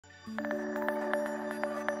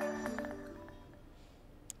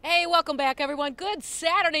Hey, welcome back, everyone. Good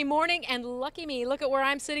Saturday morning, and lucky me, look at where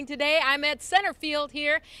I'm sitting today. I'm at center field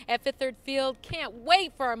here at Fifth Third Field. Can't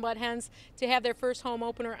wait for our Mud Hens to have their first home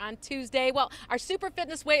opener on Tuesday. Well, our Super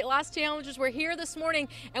Fitness Weight Loss Challengers were here this morning,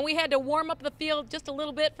 and we had to warm up the field just a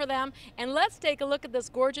little bit for them. And let's take a look at this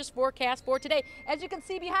gorgeous forecast for today. As you can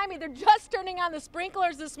see behind me, they're just turning on the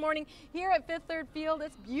sprinklers this morning here at Fifth Third Field.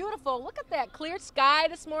 It's beautiful. Look at that clear sky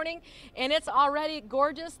this morning, and it's already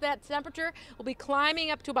gorgeous. That temperature will be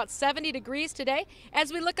climbing up to about 70 degrees today.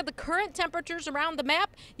 As we look at the current temperatures around the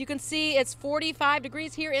map, you can see it's 45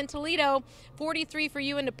 degrees here in Toledo, 43 for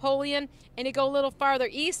you in Napoleon, and you go a little farther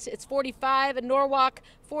east, it's 45 in Norwalk,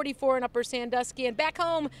 44 in Upper Sandusky, and back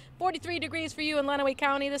home, 43 degrees for you in Lenawee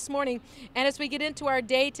County this morning. And as we get into our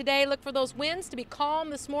day today, look for those winds to be calm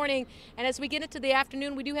this morning. And as we get into the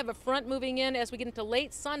afternoon, we do have a front moving in as we get into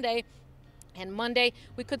late Sunday. And Monday,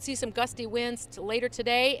 we could see some gusty winds later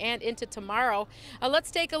today and into tomorrow.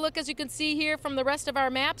 Let's take a look. As you can see here from the rest of our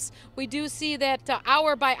maps, we do see that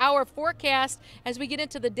hour by hour forecast. As we get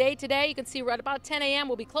into the day today, you can see right about 10 a.m.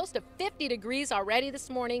 we'll be close to 50 degrees already this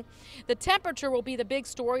morning. The temperature will be the big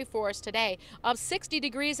story for us today. Of 60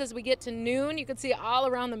 degrees as we get to noon. You can see all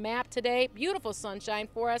around the map today. Beautiful sunshine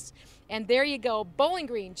for us. And there you go, Bowling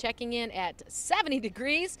Green checking in at 70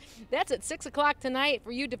 degrees. That's at 6 o'clock tonight.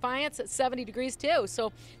 For you, Defiance, at 70 degrees too.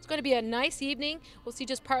 So it's going to be a nice evening. We'll see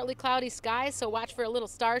just partly cloudy skies, so watch for a little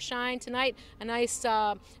starshine tonight. A nice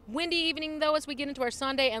windy evening though as we get into our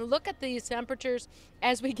Sunday. And look at these temperatures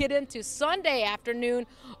as we get into Sunday afternoon.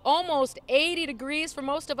 Almost 80 degrees for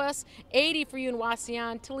most of us. 80 for you in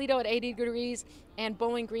Wauseon, Toledo at 80 degrees, and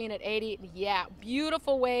Bowling Green at 80. Yeah,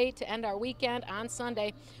 beautiful way to end our weekend on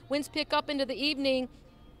Sunday. Winds pick up into the evening.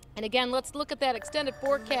 And again, let's look at that extended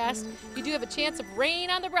forecast. You do have a chance of rain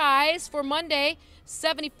on the rise for Monday,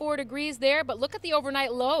 74 degrees there, but look at the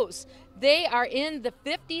overnight lows. They are in the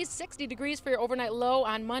 50s, 60 degrees for your overnight low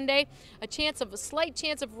on Monday. A slight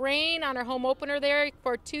chance of rain on our home opener there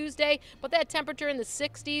for Tuesday, but that temperature in the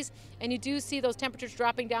 60s, and you do see those temperatures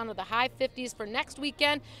dropping down to the high 50s for next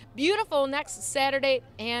weekend. Beautiful next Saturday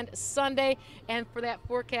and Sunday, and for that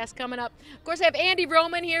forecast coming up. Of course, I have Andy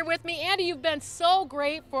Roman here with me. Andy, you've been so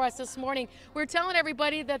great for us this morning. We're telling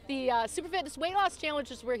everybody that the Super Fitness Weight Loss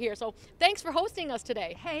Challenges were here, so thanks for hosting us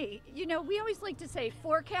today. Hey, you know, we always like to say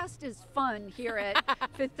forecast is fun here at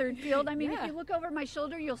Fifth Third Field. I mean, if you look over my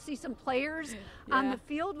shoulder, you'll see some players on the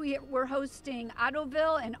field. We're hosting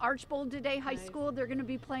Ottoville and Archbold today, high school. They're going to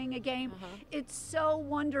be playing a game. It's so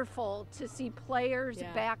wonderful to see players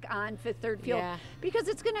back on Fifth Third Field because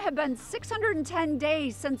it's going to have been 610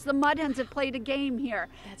 days since the Mud Hens have played a game here.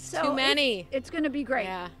 That's so too many. It's going to be great.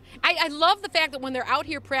 Yeah. I love the fact that when they're out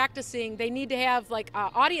here practicing, they need to have like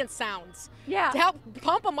audience sounds to help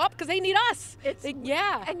pump them up because they need us.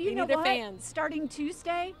 And you know need their what? Fans. Starting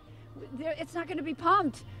Tuesday, it's not going to be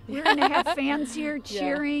pumped. We're going to have fans here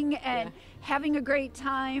cheering and having a great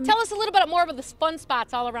time. Tell us a little bit more about the fun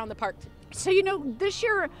spots all around the park. So, you know, this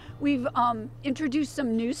year we've introduced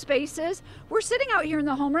some new spaces. We're sitting out here in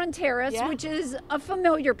the Home Run Terrace, which is a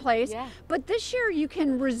familiar place. But this year you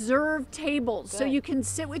can reserve tables. So you can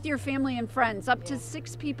sit with your family and friends, up to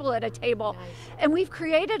 6 people at a table. And we've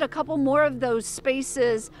created a couple more of those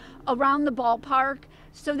spaces around the ballpark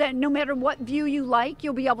so that no matter what view you like,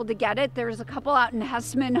 you'll be able to get it. There's a couple out in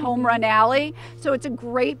Hessman Home Run Alley, so it's a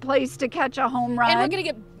great place to catch a home run. And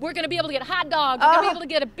we're gonna be able to get hot dogs. We're gonna be able to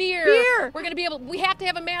get a beer. We're gonna be able. We have to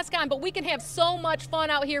have a mask on, but we can have so much fun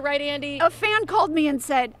out here, right, Andy? A fan called me and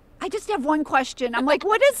said, I just have one question. I'm like,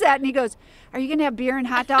 what is that? And he goes, are you going to have beer and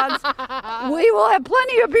hot dogs? We will have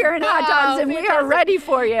plenty of beer and hot dogs, and we are ready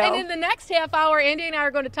for you. And in the next half hour, Andy and I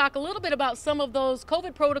are going to talk a little bit about some of those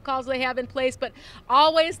COVID protocols they have in place, but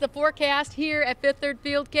always the forecast here at Fifth Third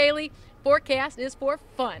Field. Kaylee, forecast is for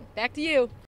fun. Back to you.